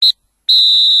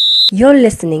You're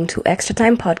listening to Extra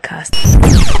Time Podcast.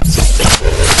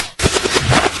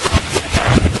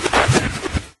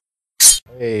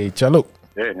 Hey, chalo.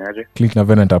 Yeah, niaje. Click na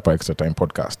Venant hapa Extra Time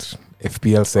Podcast.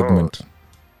 FPL segment.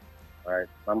 Alright,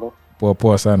 mambo.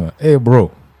 Poa sana. Hey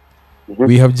bro.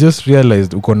 We have just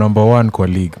realized uko number 1 kwa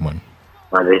league, man.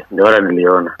 Mali, ndio wala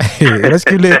niliona.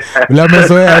 Unasikia bila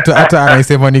mazoea hata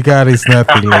anaisema ni kari is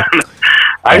nothing like.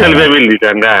 Actually mimi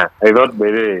nilishangaa. I thought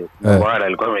baby bwana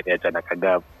alikuwa ameniacha na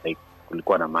kagabu like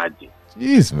kulikuwa na maji.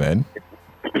 Jeez, man.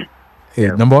 Hey,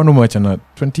 number 1 umeacha na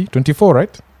 24,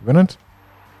 right? Venant?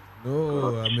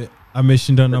 No,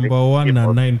 ameshinda number 1 na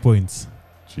 9 points.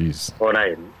 Jeez. Oh,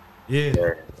 9. Yeah.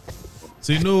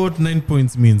 So you know what 9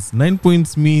 points means? 9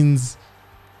 points means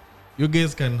you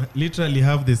guys can literally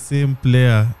have the same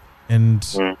player and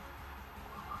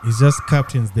he's just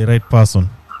captains the right person.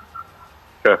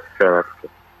 Sure.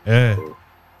 Yeah.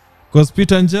 Because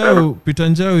Peter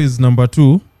Njau is number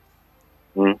 2.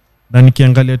 Na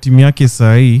nikiangalia timu yake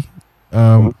saa hii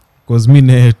because mi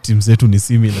na team zetu ni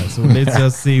similar, so let's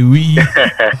just say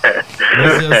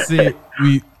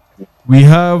we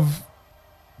have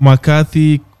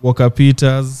McCarthy, Walker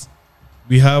Peters,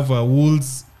 we have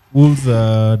Wolves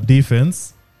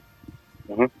defense.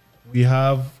 We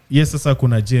have sasa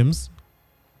kuna James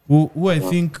who I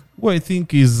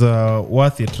think is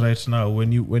worth it right now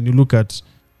when you look at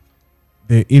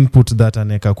the input that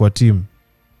aneka kwa team.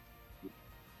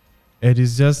 It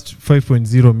is just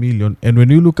 5.0 million, and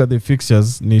when you look at the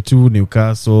fixtures, ni tu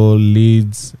Newcastle,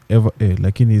 Leeds,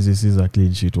 lakini hizi si za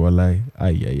clean sheet walai.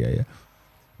 Ay.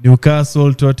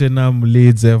 Newcastle, Tottenham,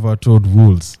 Leeds, Everton,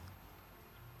 Wolves.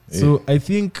 So I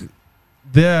think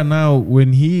there now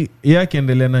when he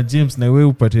akiendelea na James na wewe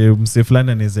upate mse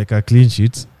fulani anaweza clean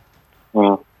sheets,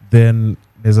 then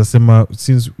naweza sema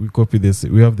since we copy this,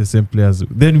 we have the same players,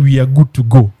 then we are good to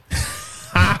go.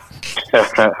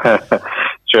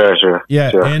 Sure.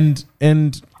 Yeah, sure.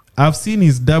 And I've seen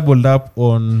he's doubled up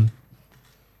on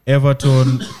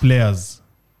Everton players.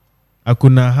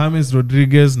 Akuna James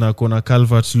Rodriguez na akuna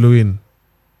Calvert-Lewin.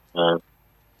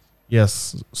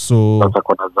 Yes, so Sasa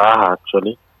kuna Zaha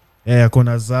actually. Yeah,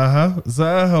 akuna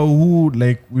Zaha who,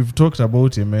 like, we've talked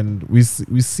about him and we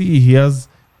see he has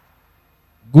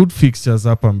good fixtures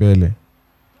up mbele.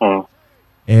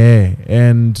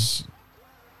 And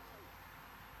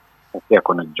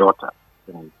kuna Jota.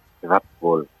 That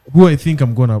goal. Who I think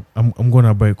I'm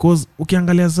gonna buy, cause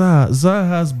ukiangalia Zaha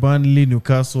has Burnley,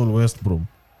 Newcastle, West Brom.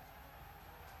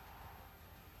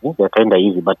 They're kind of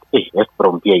easy, but West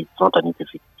Brom pia it's not an easy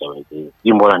fixture.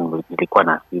 Jimbo nilikuwa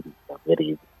na series very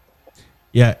easy.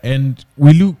 Yeah, and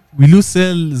will you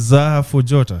sell Zaha for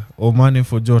Jota or Mane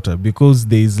for Jota, because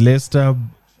there is Leicester,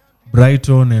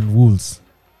 Brighton, and Wolves.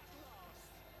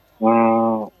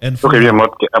 And okay, I'm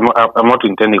not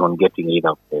intending on getting either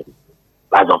of them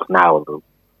as of now, though.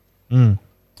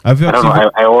 Have you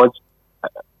actually? I watched.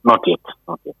 Not yet.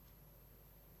 The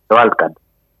wild card.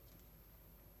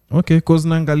 Okay, because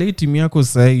naangalia timu yako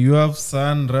sai, you have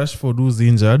Son, Rashford who's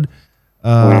injured,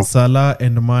 Salah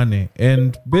and Mane,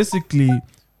 and basically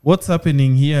what's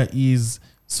happening here is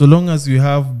so long as you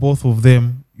have both of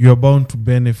them, you're bound to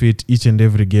benefit each and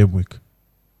every game week.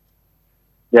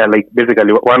 Yeah, like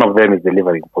basically one of them is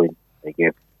delivering points, I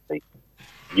guess. Like,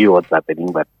 you what's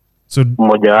happening, but so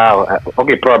mmoja wao,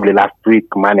 okay, probably last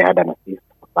week Mane had an assist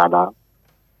for Salah,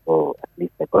 so at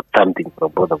least I got something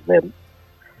from both of them.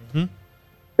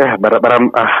 Yeah, but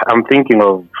I'm thinking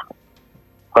of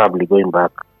probably going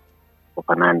back for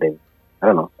Fernandes. I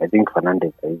don't know. I think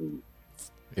Fernandes is.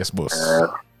 Yes, boss.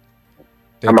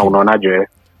 Kama unaonaje?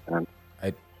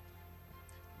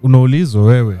 Unaulizwa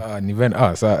wewe. Me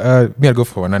I'll go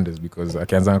for Fernandes because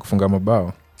akianza kufunga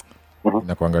mabao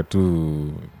inakuanga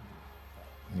tu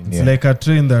it's like a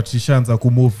train that ishaanza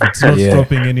kumove. It's not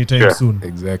stopping anytime soon.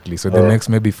 Exactly. So the next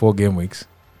maybe 4 game weeks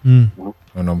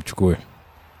unamchukue.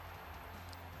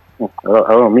 I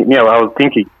was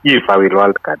thinking if I will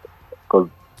wildcard because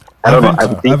I don't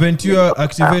know. Haven't you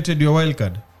activated your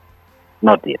wildcard?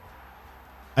 Not yet.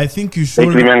 I think you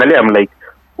should. Like, I'm like,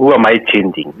 who am I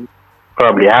changing?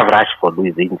 Probably I have Rashford who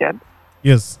is injured.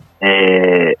 Yes.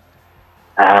 I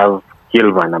have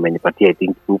Kilman. I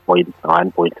think 2 points or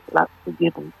 1 point last 2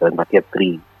 games. So I have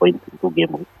 3 points in 2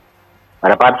 games.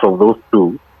 But apart from those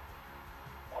 2,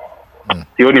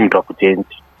 sioni mtu wa kuchange.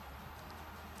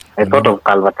 I thought of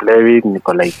Calvert-Lewin,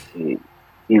 like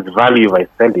his value if I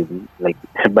sell him, like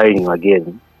buying him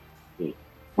again.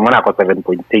 Mwana kwa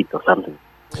 7.8 or something.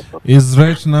 He's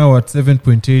right now at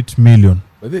 7.8 million.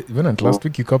 But even last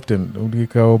week you captain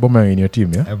Obama in your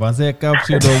team, yeah? Evanze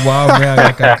captain Obama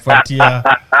akakupatia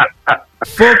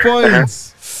 4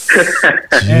 points.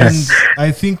 And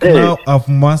I think now I've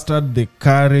mastered the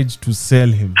courage to sell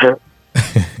him.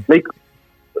 Like,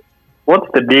 what's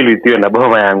the deal with you and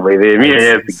Aubameyang by the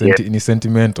way? Ni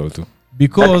sentimental too.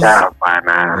 Because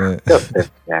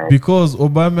Yeah. because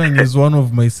Aubameyang is one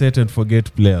of my set and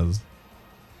forget players.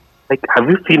 Like, have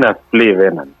you seen us play,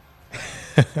 Venom?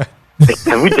 Like,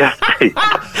 have we just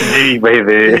by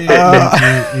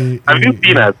the have you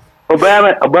seen us?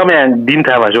 Aubameyang didn't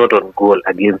have a shot on goal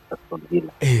against Aston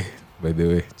Villa. By the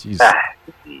way, jeez.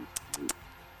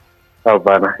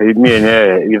 Bana, me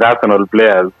yenyewe with Arsenal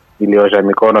players iliosha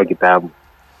mikono kitambo.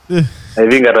 I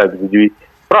think that was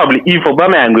probably if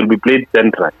Aubameyang will be played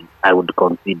centrally, I would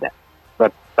consider.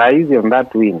 But size on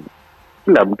that wing,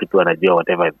 kila mtu tu anajua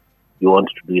whatever you want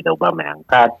to do with Aubameyang.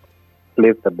 Cut,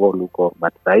 place the ball, look,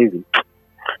 but size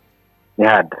ni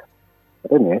hard.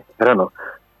 But anyway, I don't know.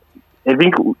 I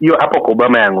think hiyo hapo kwa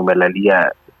Aubameyang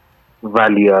umelalia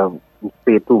value ya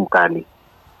msetu mkali.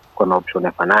 Kuna option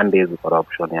ya Fernandes, kuna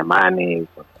option ya Mane.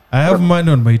 I have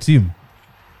Mane on my team.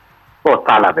 Oh,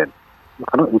 Salah then.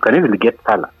 You can easily get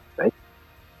Salah, right?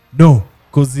 No,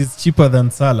 because it's cheaper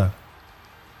than Salah.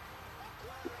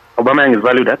 Aubameyang is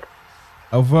valued at?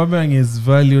 Aubameyang is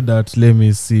valued at, let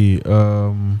me see.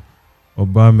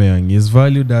 Aubameyang is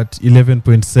valued at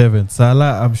 11.7.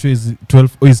 Salah, I'm sure is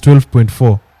 12. Oh, is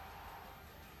 12.4.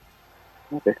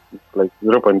 Okay, it's like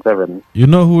 0.7. You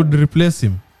know who would replace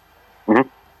him? Mm-hmm.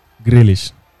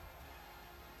 Grealish.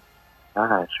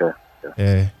 Sure.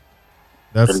 Yeah,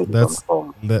 that's Really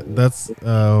that's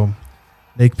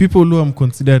like people who I'm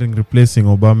considering replacing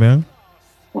Aubameyang.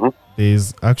 Mm-hmm.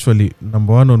 There's actually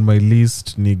number 1 on my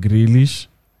list ni Grealish.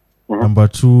 Mm-hmm. Number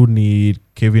 2 ni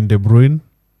Kevin De Bruyne.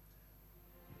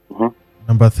 Mm-hmm.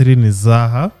 Number 3 ni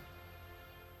Zaha.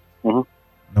 Mm-hmm.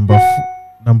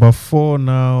 Number 4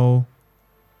 now.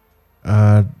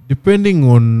 Depending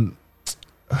on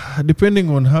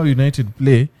how United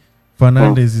play,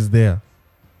 Fernandes is there.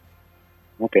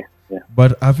 Okay, yeah.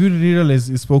 But have you realized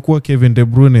it's Pogba, Kevin De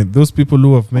Bruyne? Those people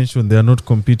who have mentioned, they are not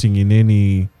competing in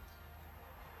any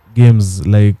games.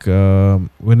 Like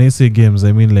when I say games,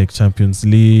 I mean like Champions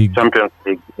League.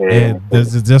 Yeah. They're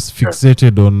just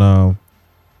fixated on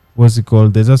what's it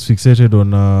called? They're just fixated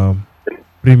on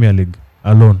Premier League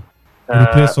alone.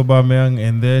 Replace Aubameyang,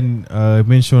 and then I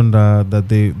mentioned that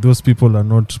those people are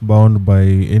not bound by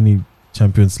any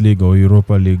Champions League or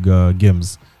Europa League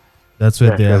games. That's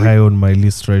why they are high on my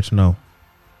list right now.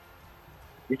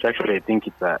 Which actually I think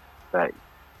it's a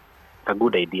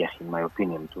good idea in my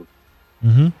opinion too.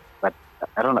 Mm-hmm. But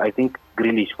I don't know. I think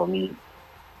Grealish for me,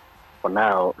 for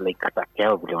now, like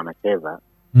Atakeo vile wanacheza,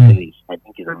 Grealish I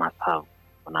think is a must-have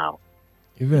for now.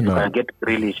 Even you can get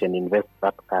Grealish and invest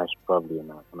that cash probably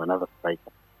on another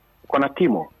striker. Kuna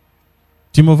Timo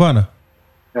Werner.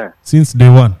 Yeah. Since day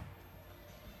one.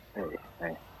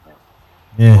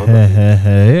 Yeah.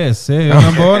 Yes, your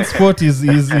number 1 spot is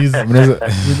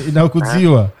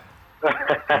inakuziwa.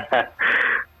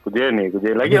 Kujeni.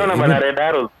 Lakini ona bana Red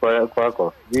Arrows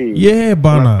kwako. Yeah,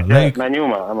 bana. Like na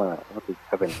nyuma ama what is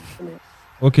happening?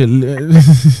 Okay.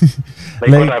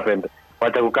 Like what happened?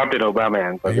 Wacha ku-captain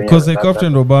Aubameyang. Because I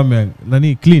captain Aubameyang.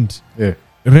 Nani, Clint. Yeah.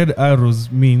 Red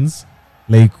Arrows means,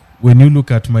 like, when you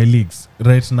look at my leagues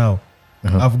right now,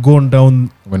 I've gone down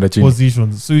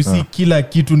positions. So you see, kila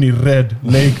kitu ni red.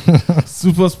 Like,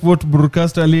 Super Sport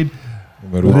Broadcaster League,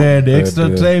 red.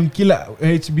 Extra time, kila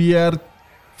HBR,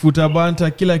 Futabanta,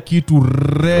 kila kitu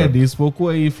red.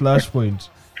 Isipokuwa hii Flashpoint.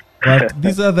 But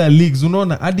these are the leagues,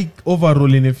 unaona, hadi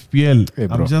overall in FPL, hey,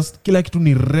 I'm just kila kitu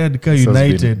ni red ka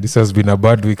United. This has been a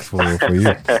bad week for you.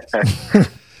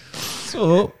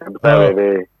 So,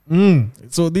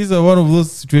 so these are one of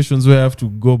those situations where I have to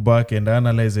go back and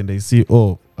analyze, and I see,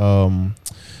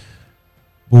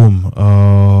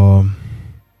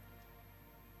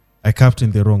 I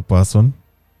captained the wrong person.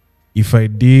 If I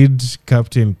did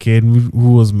captain Kane,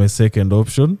 who was my second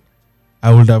option,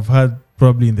 I would have had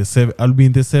probably I'll be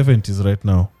in the 70s right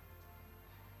now.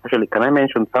 Actually, can I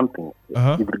mention something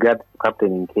with regards to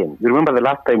captaining Kane? You remember the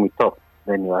last time we talked,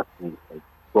 then you asked me, like,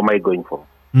 who am I going for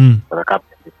a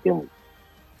captain this game?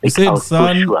 Like, you said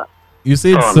Son. So sure. You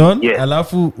said Son, yes.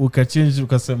 Alafu ukachange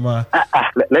ukasema.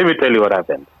 Let me tell you what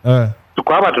happened.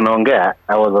 Tuko hapa tunaongea,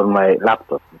 I was on my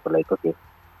laptop. So like, okay,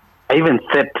 I even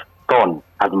set Son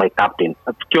as my captain.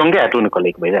 Tukiongea tu niko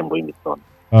like, by the way, I'm going with Son.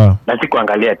 Na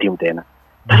sikuangalia team tena.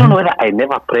 I don't know whether I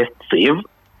never pressed save.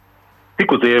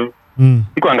 Siku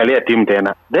angalia team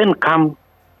tena. Then come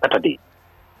Saturday.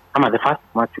 The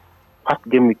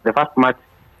first match.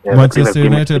 Manchester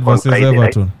United versus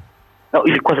Everton. No,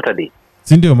 ilikuwa Saturday.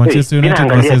 Sindio, Manchester United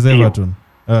versus Everton.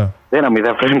 Then I'm with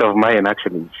a friend of mine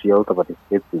actually. She also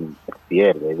participates in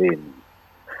FPL. Then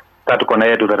start kona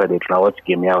yetu Saturday tuna watch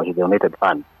game yao. He's a United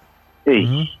fan.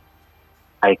 Hey,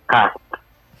 I cast.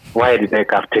 Why did I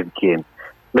captain Kane?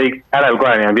 Like hata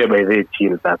alikuwa ananiambia by the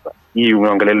chill sasa. Hii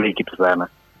umeongelea kitu sana.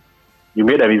 You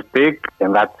made a mistake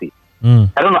and that's it. I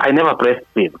don't know. I never pressed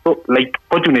save. So like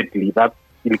fortunately that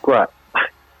ilikuwa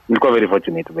very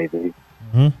fortunate by the way.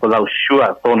 Because I was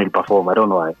sure Son will perform. I don't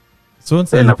know why. Son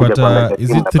alipata, is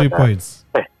it 3 points?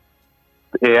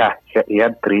 Yeah, he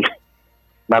had 3.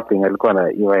 Nothing. Alikuwa na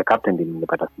you were captain in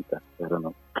nilipata 6. I don't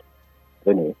know.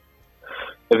 Anyway,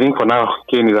 I think for now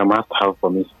Kane is a must have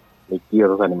for me. Like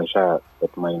hiyo sasa nimesha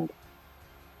set mind.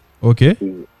 Okay.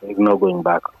 There's no going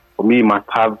back. For me must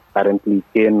have currently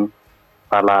Kane,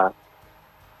 Salah,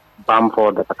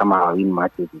 Bamford that kama win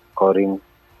matches scoring.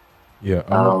 Yeah.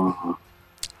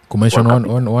 Could mention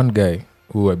one guy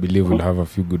who I believe will have a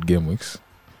few good game weeks.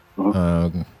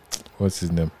 What's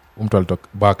his name?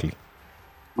 Barkley.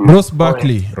 Ross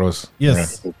Barkley. Ross.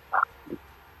 Yes. Yeah.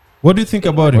 What do you think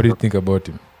about him? What do you think about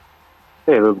him?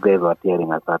 Hey, those guys are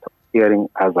tearing us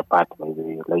apart by the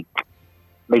way.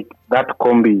 Like that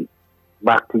combi,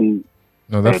 Barkley.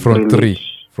 No, that front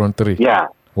three. Yeah.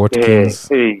 Watkins.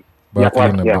 Barkley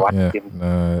Watkins.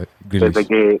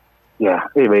 Grealish. Yeah.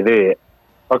 Hey, by the way.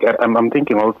 Okay, I'm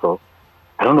thinking also.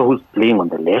 I don't know who's playing on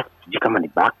the left. Kama ni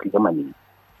Barkley, kama ni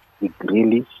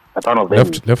Grealish. I don't know.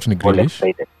 Left ni Grealish.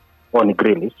 Ni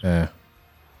Grealish. Yeah.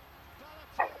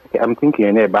 Okay, I'm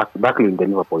thinking Barkley in the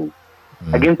Liverpool.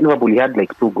 Against Liverpool, he had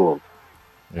like 2 goals.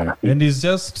 Yeah. And he's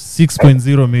just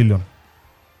 6.0 million.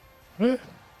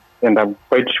 And I'm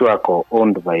quite sure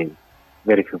owned by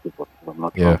very few people. I'm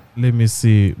not sure. Let me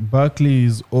see. Barkley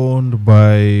is owned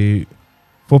by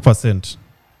 4%.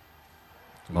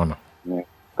 No. Yeah,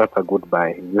 that's a good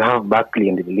buy. You have Barkley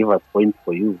and he delivers points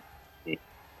for you.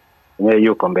 Yeah,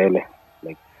 you Kombele.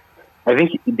 Like, I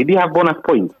think did he have bonus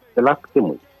points the last game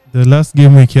week? The last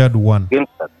game week he had 1.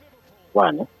 Against that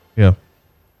 1. Yeah.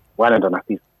 1 and an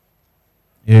assist.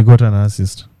 Yeah, he got an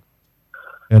assist.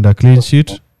 And a clean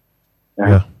sheet.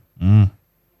 Yeah.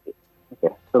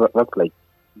 Okay, so that's like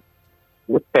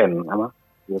 10, Ama?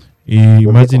 Yes.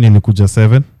 Imagine ilikuja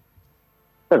 7.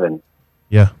 7.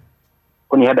 Yeah.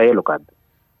 When he had a yellow card.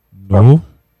 No.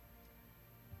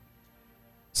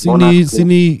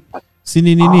 Sini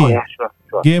nini? Oh, yeah, sure.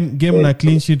 Game na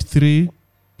clean sheet 3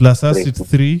 plus assist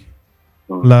 3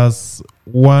 plus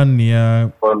 1 ya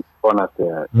bonus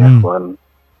one.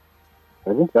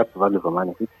 I think that's value for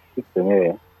money. 6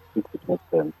 anyway. 6 makes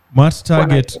sense. Matt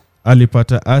Target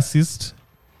alipata assist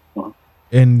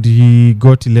and he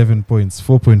got 11 points,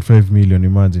 4.5 million,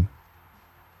 imagine.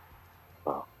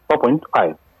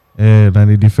 4.5. Na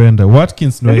ni defender.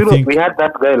 Watkins no, I think we had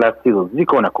that guy last season.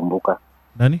 Ziko nakumbuka.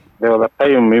 Nani? There was a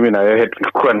time mimi na wewe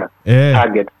tulikuwa na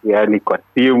target yani kwa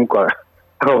team kwa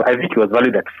I think he was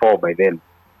valued at 4 by then.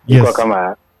 Yes.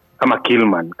 Kama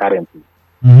Killman currently.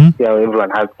 Yeah,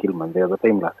 everyone has Killman. There was a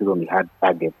time last season we had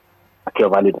target akiwa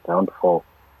valued at around 4.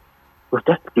 He was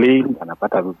just playing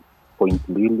anapata point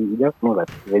really. You just know that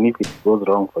even if it goes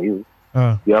wrong for you,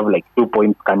 you have like 2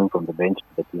 points coming from the bench to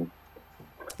the team.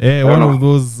 One of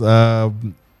those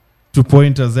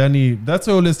 2-pointers. That's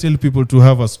why I always tell people to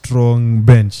have a strong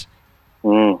bench.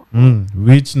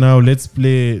 Which now let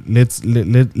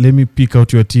me pick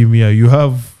out your team here. You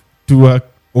have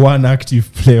 1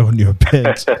 active player on your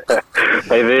bench.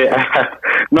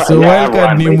 So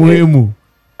wildcard ni muhimu.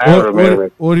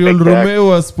 Oriol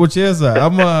Romeo asipocheza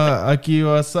ama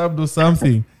akiwa subbed or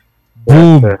something,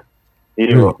 boom,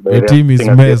 the team is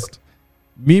messed.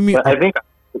 I think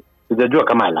sijajua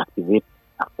kama I'll activate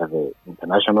after the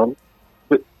international.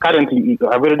 Currently, have you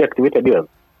already activated yours?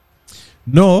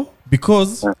 No,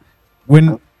 because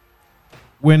when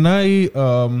I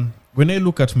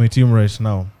look at my team right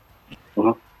now,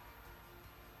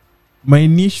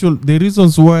 the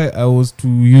reasons why I was to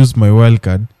use my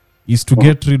wildcard is to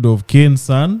get rid of Kane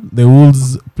Son, the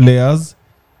Wolves players,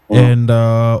 and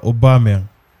Aubameyang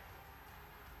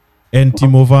and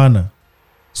Timo Werner.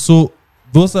 So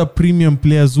those are premium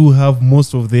players who have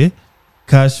most of the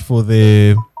cash for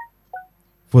the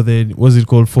what's it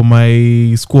called, for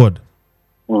my squad.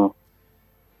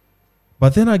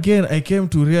 But then again, I came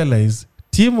to realize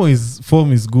Timo's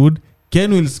form is good.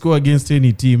 Kane will score against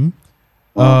any team.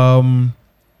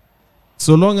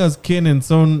 So long as Kane and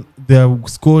Son, they are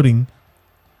scoring,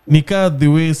 Nika the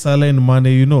way Salah and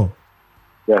Mane, you know.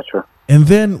 Yeah, sure. And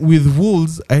then with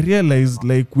Wolves, I realized,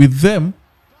 like, with them,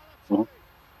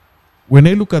 when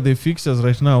I look at the fixtures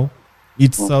right now,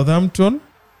 it's Southampton,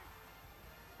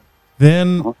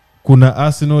 then kuna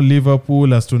Arsenal,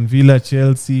 Liverpool, Aston Villa,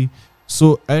 Chelsea.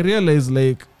 So I realized,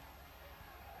 like,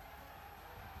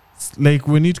 like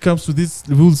when it comes to these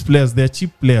Wolves players, they're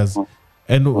cheap players.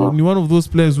 And only one of those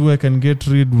players who I can get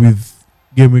rid with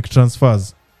game week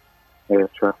transfers. Yeah,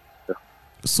 sure.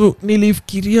 So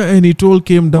nilifikiria and it all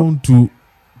came down to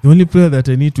the only player that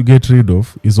I need to get rid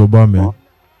of is Aubameyang.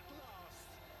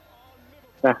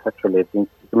 Yeah, actually, I think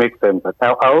it makes sense. But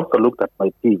I also looked at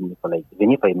my team. So like,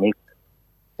 even if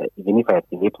I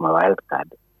activate my wild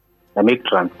card, I make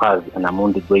transfers and I'm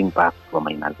only going back for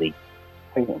my -8.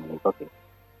 I'm like, okay,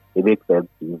 it makes sense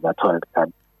to use that wild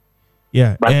card.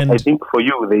 Yeah, But and I think for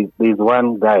you, there's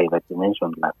one guy that you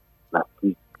mentioned last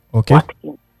week, okay,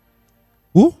 Watkins.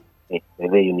 who?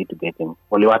 Maybe you need to get him.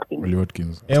 Oli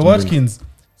Watkins. Watkins.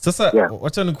 Sasa Yeah.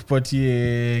 wacha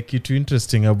nikupatie kitu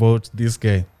interesting about this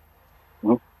guy.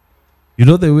 Mhm. You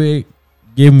know the way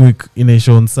game week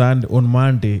inaisha on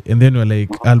Monday, and then you're like,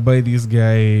 I'll buy this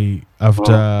guy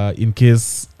after in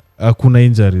case hakuna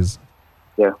injuries.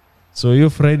 Yeah. So hiyo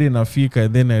Friday nafika,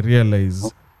 and then I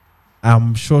realize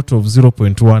I'm short of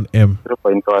 0.1 M.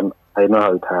 0.1. I know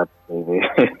how it hurts.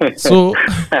 Baby. So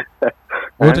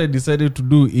what I decided to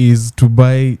do is to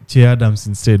buy Che Adams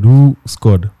instead, who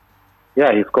scored.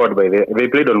 Yeah, he scored they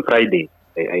played on Friday,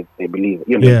 I believe.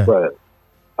 Yeah.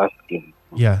 First game.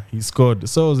 Yeah, he scored.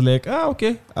 So I was like,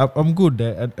 okay, I'm good.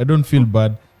 I don't feel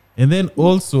bad. And then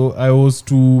also I was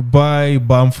to buy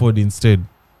Bamford instead.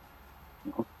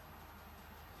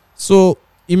 So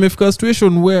imefika a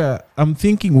situation where I'm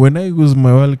thinking when I use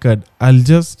my wild card, I'll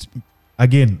just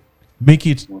again make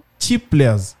it cheap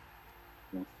players.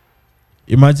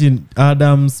 Imagine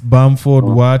Adams, Bamford,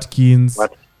 Watkins,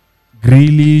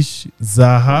 Grealish,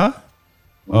 Zaha,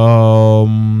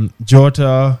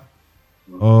 Jota,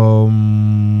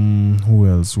 who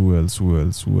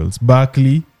else?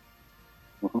 Barkley.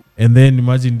 And then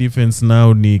imagine defense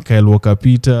now ni Kyle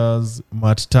Walker-Peters,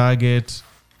 Matt Target,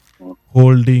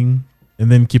 Holding,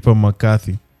 and then keeper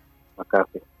McCarthy. Yeah.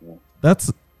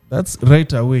 That's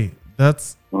right away.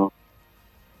 That's Mm.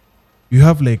 you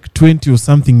have like 20 or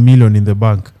something million in the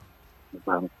bank.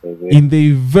 In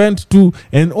the event too,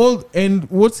 and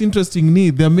what's interesting,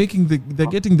 they're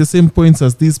getting the same points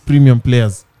as these premium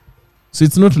players, so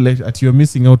it's not like that you're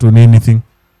missing out on anything.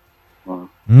 I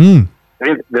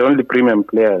think the only premium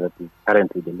player that is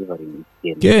currently delivering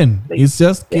is Kane. Like, It's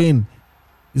just yeah. Kane.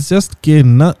 It's just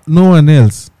Kane. No one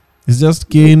else. It's just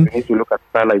Kane. If you look at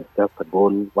Salah, it's just a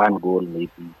goal, one goal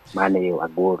maybe. Mane, a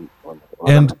goal. Or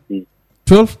And an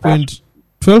assist.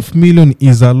 12 million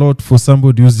is a lot for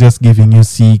somebody who's just giving you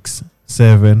 6,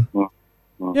 7.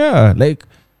 Yeah, like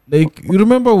you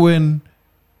remember when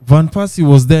Van Persie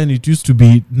was there and it used to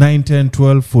be 9, 10,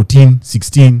 12, 14,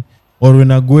 16, or when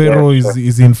Aguero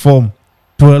is in form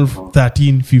 12,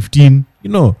 13, 15, you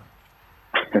know.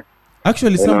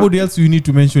 Actually, somebody else you need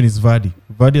to mention is Vardy.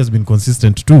 Vardy has been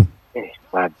consistent too.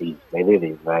 Vardy. Maybe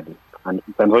there's Vardy. And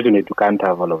it's unfortunate you can't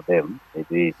have all of them.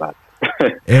 Maybe, but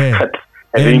Yeah.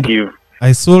 I think if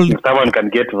someone can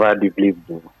get Vardy, please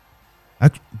do.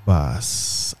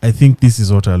 I think this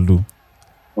is what I'll do.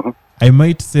 Mhm. I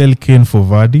might sell Kane for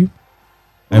Vardy.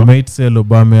 I might sell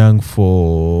Aubameyang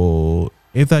for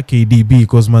either KDB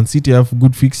because Man City have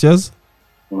good fixtures,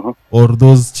 or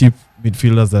those cheap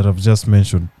midfielders that I've just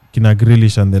mentioned, Kina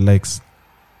Grealish and the likes.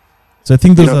 So I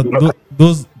think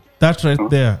those right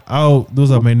there.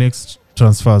 Those are my next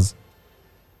transfers.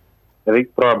 I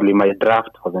think probably my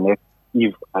draft for the next,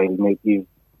 if I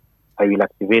will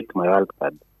activate my wild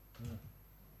card.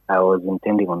 I was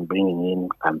intending on bringing in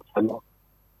Cancelo.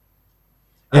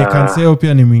 Cancelo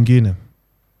pia ni mwingine.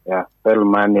 Yeah, sell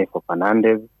Mane for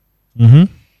Fernandes. Mhm.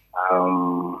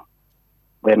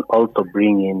 Then also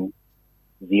bring in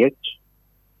ZH.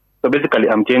 So basically,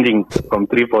 I'm changing from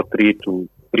 3-4-3 to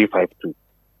 3-5-2.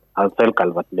 I'll sell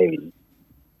Calvert-Lewin.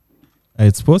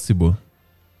 It's possible.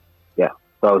 Yeah.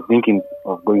 So I was thinking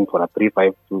of going for a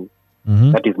 3-5-2.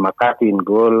 Mhm. That is McCarthy in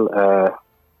goal,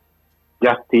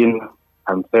 Justin,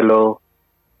 Cancelo,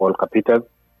 Walker-Peters.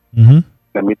 Mhm.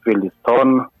 The midfield is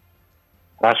Stone,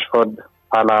 Rashford,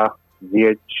 Salah,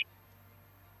 ZH.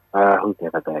 Who's the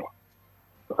other guy?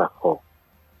 Those are 4.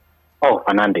 Oh,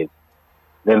 Fernandes.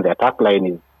 Then the attack line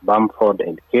is Bamford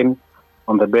and Kane.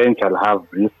 On the bench, I'll have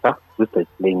Brewster. Brewster is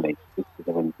playing like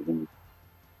 6-7 minutes.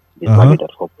 He's valued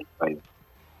at 4.5.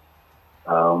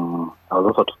 I was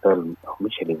also to tell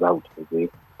Michel is out today.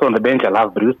 So on the bench, I'll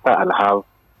have Brewster, I'll have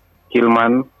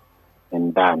Hillman,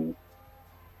 and Dan.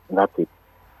 And that's it.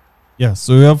 Yeah,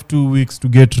 so you have 2 weeks to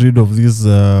get rid of these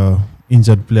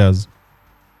injured players.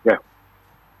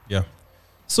 Yeah.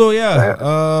 So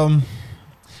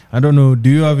I don't know. Do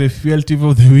you have a FPL tip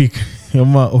of the week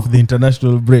of the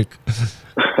international break?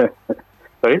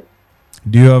 Sorry?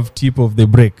 Do you have tip of the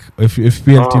break?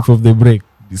 FPL tip of the break?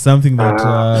 It's something that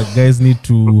guys need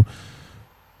to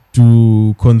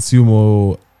consume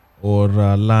or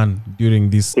learn during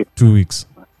these 2 weeks.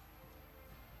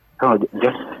 No,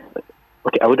 just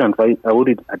okay. I would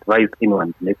advise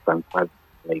anyone to make transfers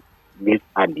like this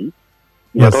early.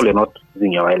 Yes. At all, you're not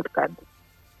using your wild card.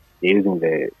 You're using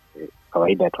the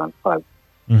kawaida transfers.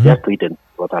 Mhm. Just wait and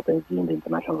see what happens during the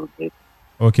international break.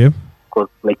 Okay. Because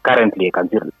like currently, I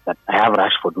consider that I have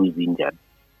Rashford who is injured.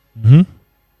 Mm-hmm.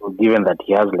 So given that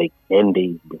he has like 10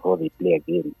 days before they play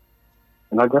again,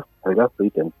 and I'll just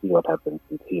wait and see what happens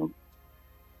with him.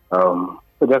 So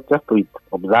just wait,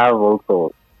 observe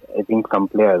also. I think some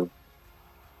players,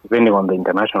 depending on the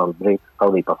international break, how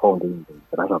they perform during the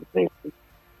international break, they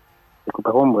could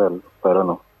perform well. So I don't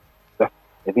know.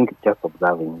 I think it's just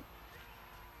observing.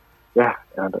 Yeah,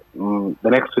 and the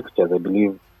next fixtures, I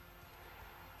believe,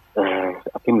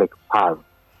 a team like Spurs,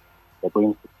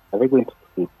 are they going to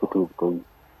see two going?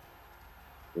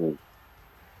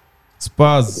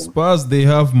 Spurs, they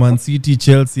have Man City,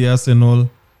 Chelsea, Arsenal,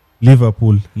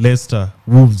 Liverpool, Leicester,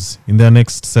 Wolves in their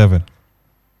next 7.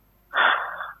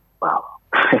 Wow.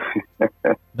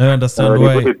 Now you understand When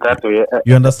why. you put it that way,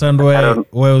 You understand why I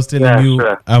was telling Yeah, you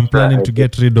sure. I'm planning I to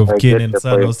get- get rid of I Kane get and the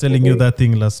Son. I point. was telling you that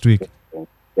thing last week.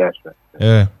 yeah, sure.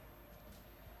 Yeah.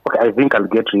 Okay, I think I'll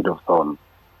get rid of Son.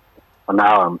 For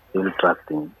now, I'm still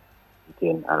trusting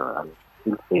Kane. I'll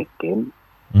still say Kane.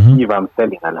 Mhm. If I'm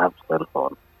selling, I'll have to sell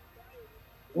Son.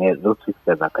 Yeah, those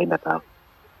fixtures are kind of tough.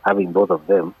 Having both of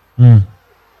them, Mm.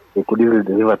 they could easily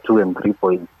deliver 2 and 3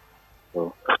 points.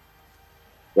 So,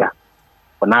 yeah.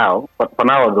 For now,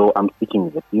 though, I'm sticking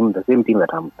with the same team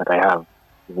that I have.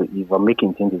 If I'm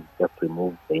making changes, just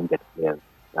remove the injured players.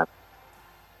 That's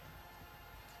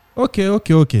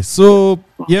Okay. So,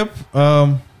 yep.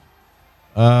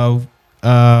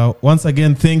 Once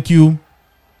again, thank you.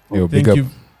 Yo, Thank big up, you.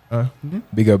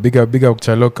 big up,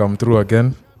 Chalo, come through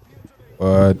again.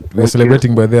 We're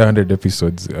celebrating by the 100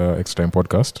 episodes, Extra Time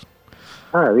Podcast.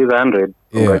 these are 100.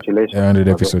 Congratulations. Yeah, 100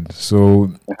 episodes.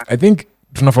 So I think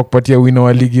tunafaa kupatia wino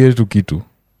wa ligi yetu kitu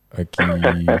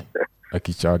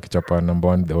akichapa number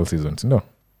 1 the whole season, no?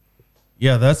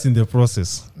 Yeah, that's in the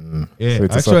process. Yeah, So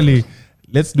it's a actually,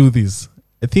 let's do this.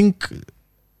 I think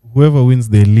whoever wins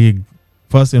the league,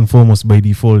 first and foremost by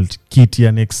default,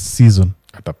 Kitia next season.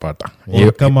 atapata.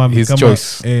 Or kama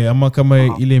choice. Ama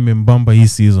kama ile imembamba hii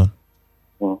season.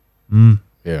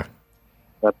 Yeah.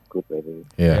 That's good, baby.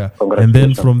 Yeah. And then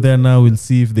Congratulations. from there now we'll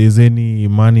see if there's any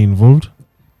money involved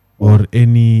or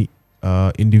any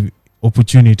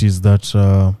opportunities that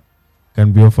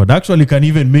can be offered. Actually, can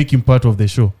even make him part of the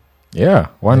show. Yeah,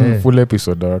 one Yeah. full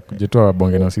episode kujitoa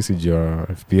bonge na sisi juu ya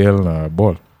FPL na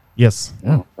ball. Yes.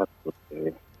 That's good,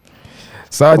 baby.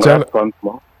 Sawa Chalo, Congrats once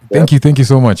more. thank you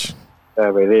so much.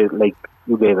 Baby, like,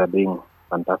 you guys are doing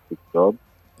fantastic job.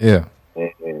 Yeah.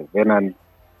 Then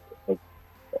like,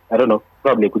 I don't know,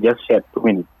 probably could just share 2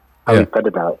 minutes how we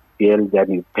started our PL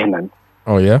journey with Pennant.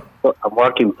 Oh yeah. So I'm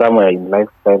working somewhere in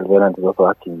lifestyle. Pennant is also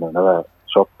working in another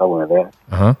shop somewhere there.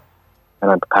 Uh-huh.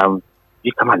 Pennant comes,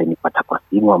 you come and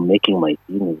I'm making my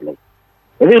team. He's like,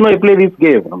 I didn't know you play this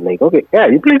game. I'm like, okay, yeah,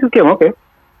 you play this game, okay.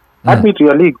 Add me to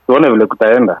your league. So vile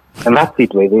kutaenda. And that's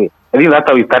it, by the way. I think that's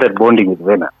how we started bonding with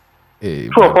Pennant. Hey,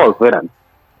 True or false, Pennant?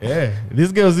 Yeah,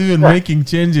 this guy was even making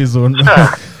changes on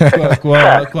kwa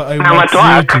I'm at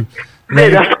work. yetu. They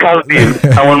just come in.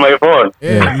 I'm on my phone.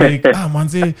 Yeah, like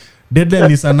manze deadline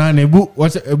ni saa 8.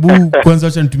 Ebu kwanza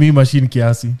acha nitumie machine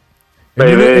kiasi. And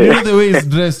you know the way he's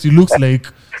dressed, he looks like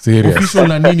serious. official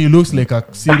na nini, he looks like a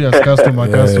serious customer.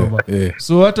 Yeah.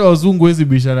 So hata wazungu wezi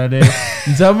bishana naye.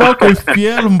 Mzama kwa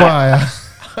FPL mbaya.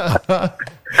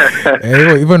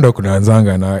 Even ndo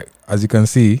kunaanzanga na as you can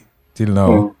see till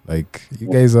now like you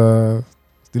guys are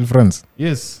still friends.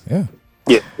 Yes.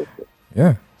 Yes.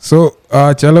 Yeah. So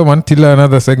Chalo man, till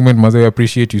another segment maze, we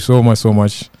appreciate you so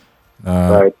much.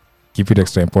 Right. Keep it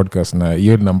Extra Time Podcast na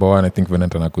hiyo number 1 I think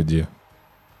Venant anakujia.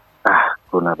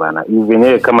 Kuna bana.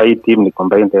 Venyewe kama hii team ni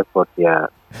combined effort ya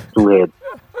 2 heads.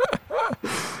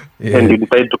 Yeah. And you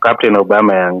decide to captain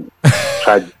Obama and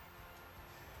tragic.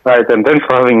 Right, and thanks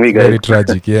for having me, guys. Very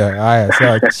tragic. Yeah. Aya,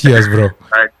 so cheers bro.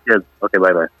 Right, cheers. Okay,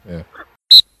 bye. Yeah.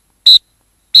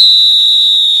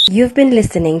 You've been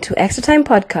listening to Extra Time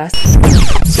Podcast.